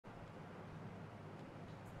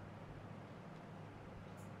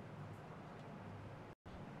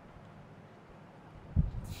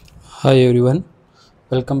Hi everyone,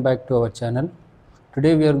 welcome back to our channel.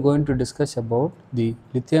 Today we are going to discuss about the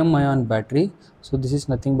lithium ion battery. So this is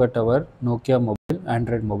nothing but our Nokia mobile,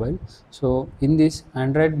 Android mobile. So in this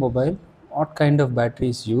Android mobile, what kind of battery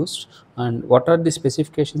is used and what are the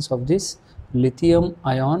specifications of this lithium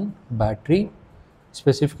ion battery,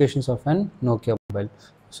 specifications of an Nokia mobile.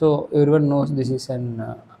 So everyone knows this is an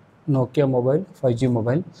Nokia mobile, 5G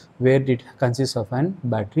mobile, where it consists of an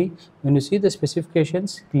battery. When you see the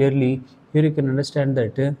specifications clearly, here you can understand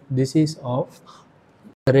that this is of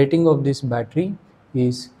the rating of this battery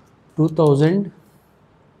is 2000.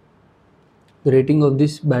 The rating of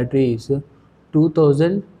this battery is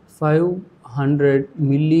 2500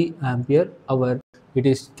 milliampere hour. It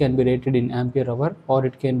is can be rated in ampere hour or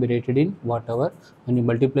it can be rated in watt hour. When you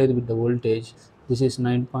multiply with the voltage, this is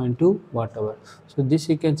 9.2 watt hour. So this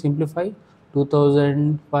you can simplify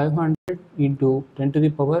 2500 into 10 to the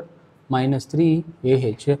power minus 3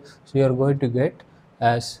 Ah. So you are going to get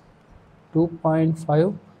as 2.5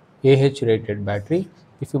 Ah rated battery.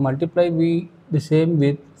 If you multiply the same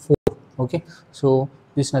with 4, okay, so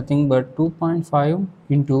this is nothing but 2.5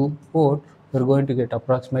 into 4, we're going to get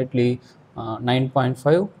approximately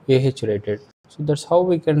 9.5 Ah rated. So that's how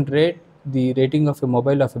we can rate the rating of a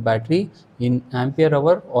mobile of a battery in ampere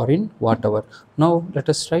hour or in watt hour. Now let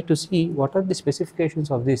us try to see what are the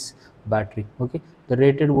specifications of this battery. Okay, the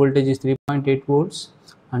rated voltage is 3.8 volts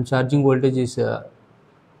and charging voltage is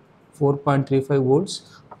 4.35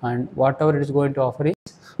 volts, and whatever it is going to offer is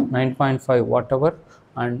 9.5 watt hour,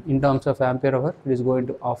 and in terms of ampere hour it is going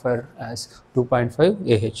to offer as 2.5 Ah.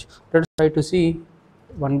 Let's try to see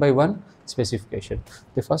one by one specification.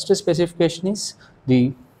 The first specification is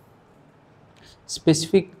the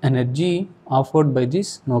specific energy offered by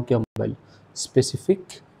this Nokia mobile.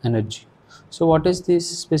 Specific energy. So what is this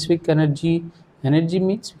specific energy? Energy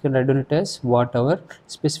means we can write down it as watt hour.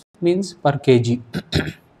 Specific means per kg.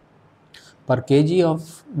 Per kg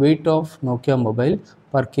of weight of Nokia mobile,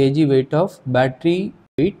 per kg weight of battery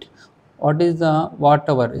weight. What is the watt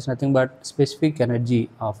hour? Is nothing but specific energy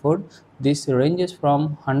offered. This ranges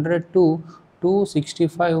from 100 to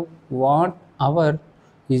 265 watt hour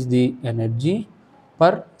is the energy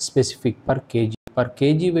per specific per kg. Per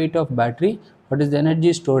kg weight of battery, what is the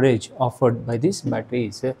energy storage offered by this battery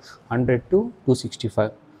is 100 to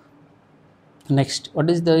 265. Next, what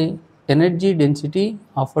is the energy density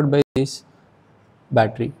offered by this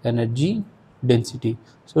battery? Energy density.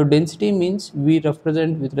 So density means we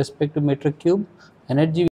represent with respect to meter cube,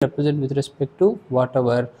 energy we represent with respect to watt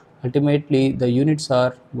hour. Ultimately the units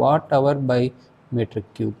are watt hour by meter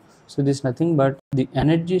cube. So this is nothing but the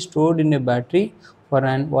energy stored in a battery for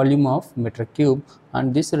an volume of meter cube,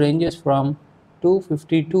 and this ranges from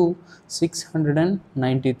 250 to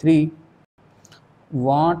 693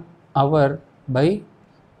 watt hour by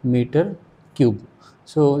meter cube.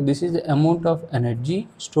 So this is the amount of energy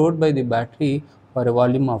stored by the battery for a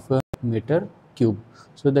volume of a meter cube.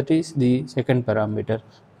 So that is the second parameter.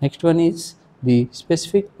 Next one is the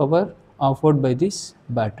specific power offered by this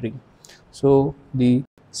battery. So the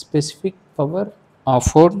specific power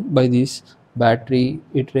offered by this battery,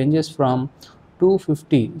 it ranges from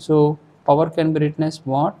 250. So power can be written as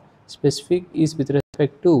watt, specific is with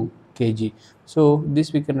respect to kg. So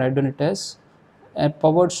this we can write down it as a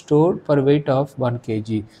power stored per weight of 1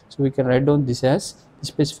 kg. So we can write down this as the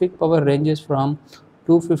specific power ranges from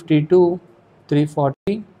 250 to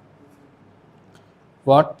 340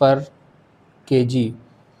 watt per kg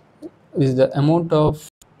is the amount of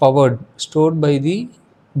power stored by the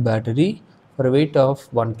battery for a weight of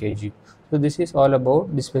 1 kg. So this is all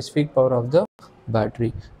about the specific power of the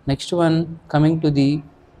battery. Next one, coming to the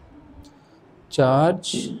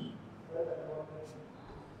charge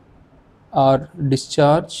or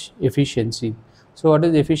discharge efficiency. So what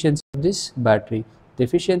is the efficiency of this battery? The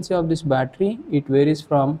efficiency of this battery, it varies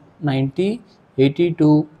from 90, 80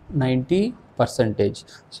 to 90 percentage.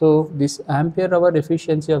 So this ampere hour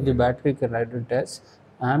efficiency of the battery can write it as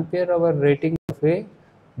ampere hour rating of a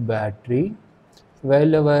battery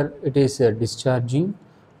wherever it is discharging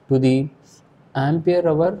to the ampere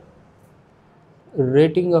hour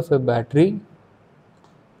rating of a battery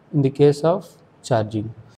in the case of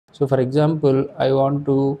charging. So for example, I want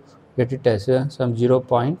to get it as some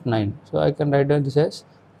 0.9. So I can write down this as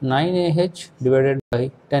 9 Ah divided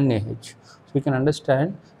by 10 Ah. So you can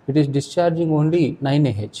understand it is discharging only 9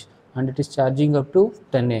 Ah and it is charging up to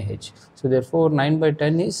 10 Ah. So therefore 9 by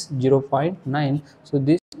 10 is 0.9. So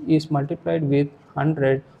this is multiplied with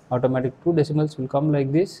 100, automatic 2 decimals will come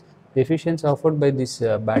like this, the efficiency offered by this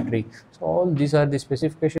battery. So all these are the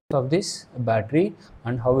specifications of this battery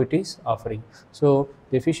and how it is offering. So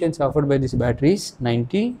the efficiency offered by this battery is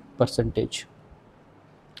 90%.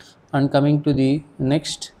 And coming to the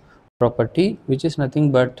next property, which is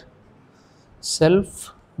nothing but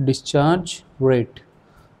self discharge rate.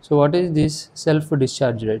 So what is this self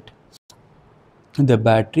discharge rate? The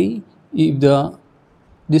battery, if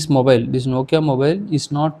this Nokia mobile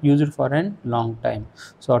is not used for a long time,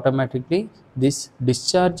 so automatically this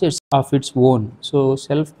discharges of its own. So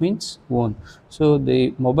self means own. So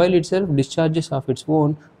the mobile itself discharges of its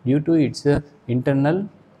own due to its internal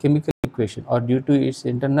chemical equation, or due to its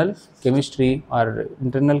internal chemistry or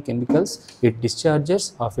internal chemicals. It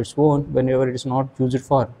discharges of its own whenever it is not used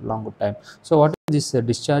for longer time. So what is this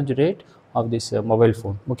discharge rate of this mobile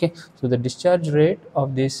phone? Okay, so the discharge rate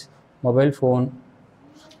of this mobile phone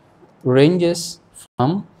ranges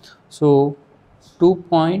from, so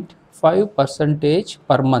 2.5 percentage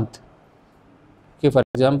per month. Okay, for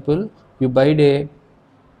example, you buy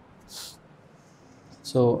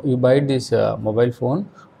this mobile phone,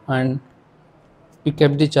 and you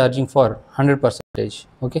kept the charging for 100%.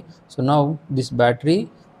 Okay, so now this battery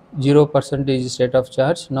 0% state of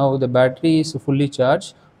charge. Now the battery is fully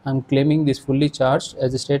charged. I'm claiming this fully charged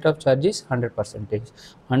as the state of charge is 100%,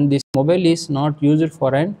 and this mobile is not used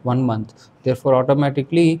for an 1 month. Therefore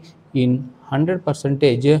automatically in 100%,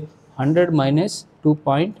 100 minus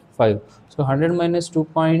 2.5, so 100 minus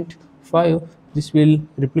 2.5, this will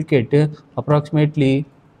replicate approximately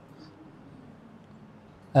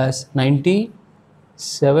as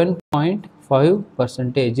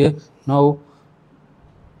 97.5%. Now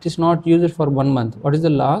it is not used for 1 month. What is the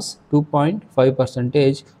loss?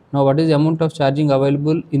 2.5%. Now what is the amount of charging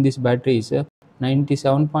available in this battery? Is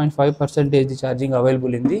 97.5% the charging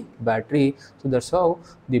available in the battery. So that's how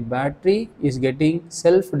the battery is getting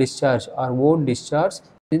self discharge or own discharge,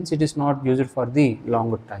 since it is not used for the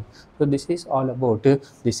longer time. So this is all about the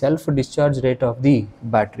self discharge rate of the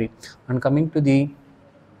battery. And coming to the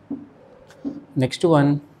next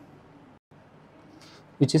one,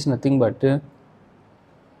 which is nothing but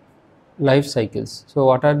life cycles. So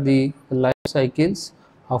what are the life cycles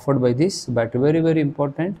offered by this battery? Very, very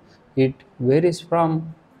important. It varies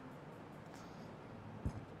from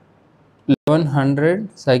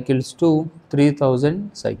 1100 cycles to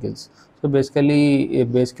 3000 cycles. So basically a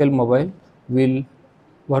basic mobile will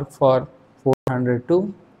work for 400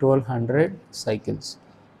 to 1200 cycles.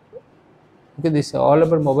 Okay, this is all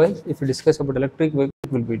about mobile. If you discuss about electric vehicle,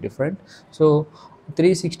 it will be different. So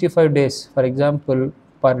 365 days, for example,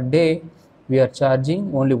 per day we are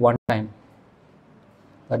charging only one time.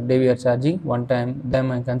 Per day we are charging one time,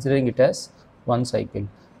 then I am considering it as one cycle.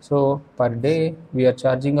 So per day we are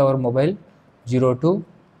charging our mobile 0 to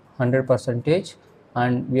 100%,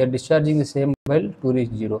 and we are discharging the same mobile to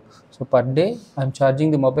reach 0. So per day I am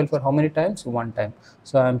charging the mobile for how many times? One time.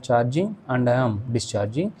 So I am charging and I am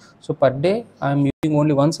discharging. So per day I am using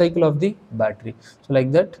only one cycle of the battery. So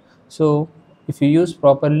like that. So if you use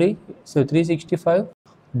properly, so 365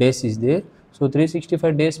 days is there. So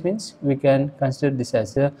 365 days means we can consider this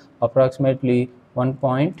as approximately 1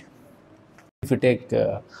 point. If you take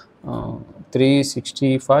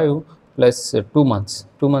 365 plus 2 months,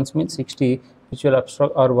 2 months means 60, which will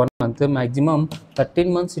obstruct, or 1 month, maximum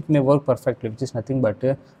 13 months it may work perfectly, which is nothing but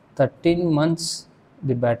 13 months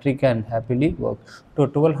the battery can happily work. So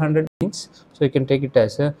 1200 means, so you can take it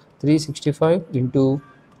as 365 into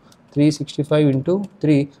 3,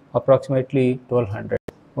 approximately 1200.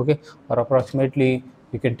 Okay, or approximately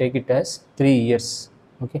you can take it as 3 years.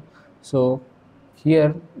 Okay, so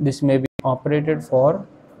here this may be operated for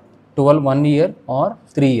 1 year or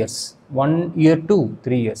 3 years, 1 year to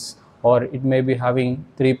 3 years, or it may be having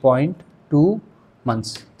 3.2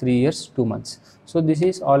 months, 3 years 2 months. So this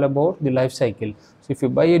is all about the life cycle. So if you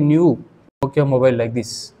buy a new Nokia mobile like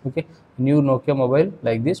this, okay, new Nokia mobile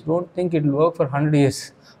like this, don't think it will work for 100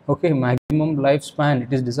 years. Okay, maximum lifespan,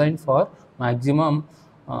 it is designed for maximum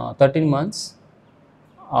 13 months,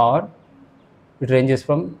 or it ranges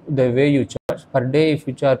from the way you charge per day. If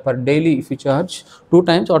you charge per daily, if you charge 2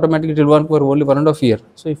 times, automatically it will work for only 1.5 year.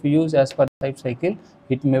 So if you use as per life cycle,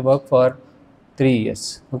 it may work for 3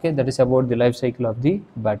 years. Okay, that is about the life cycle of the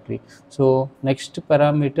battery. So next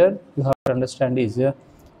parameter you have to understand is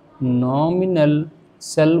nominal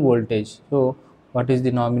cell voltage. So what is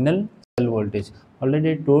the nominal cell voltage?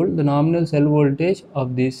 Already told, the nominal cell voltage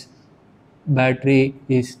of this battery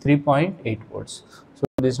is 3.8 volts. So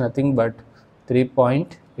this is nothing but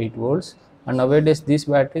 3.8 volts. And nowadays these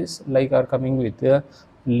batteries like are coming with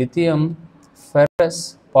lithium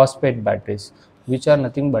ferrous phosphate batteries, which are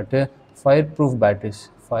nothing but fireproof batteries.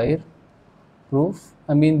 Fireproof proof.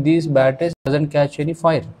 I mean, these batteries doesn't catch any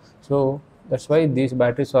fire, so that's why these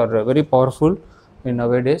batteries are very powerful in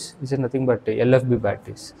nowadays. This is nothing but LFB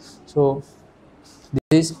batteries. So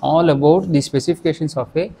this is all about the specifications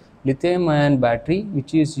of a lithium ion battery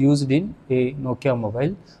which is used in a Nokia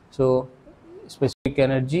mobile. So specific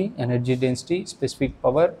energy, energy density, specific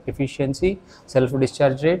power, efficiency, self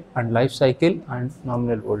discharge rate, and life cycle, and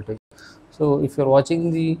nominal voltage. So if you're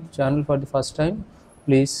watching the channel for the first time,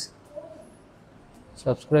 please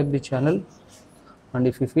subscribe the channel, and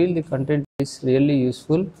if you feel the content is really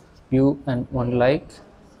useful, you and one like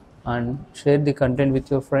and share the content with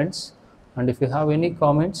your friends. And if you have any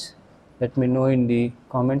comments, let me know in the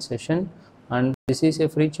comment section. And this is a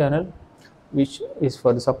free channel which is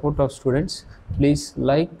for the support of students. Please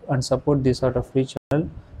like and support this sort of free channel.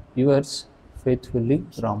 Yours faithfully,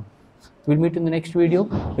 Ram. We'll meet in the next video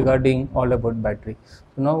regarding all about battery.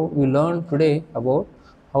 So now we learned today about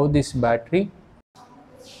how this battery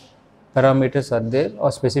parameters are there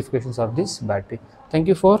or specifications of this battery. Thank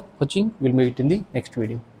you for watching. We'll meet in the next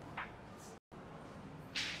video.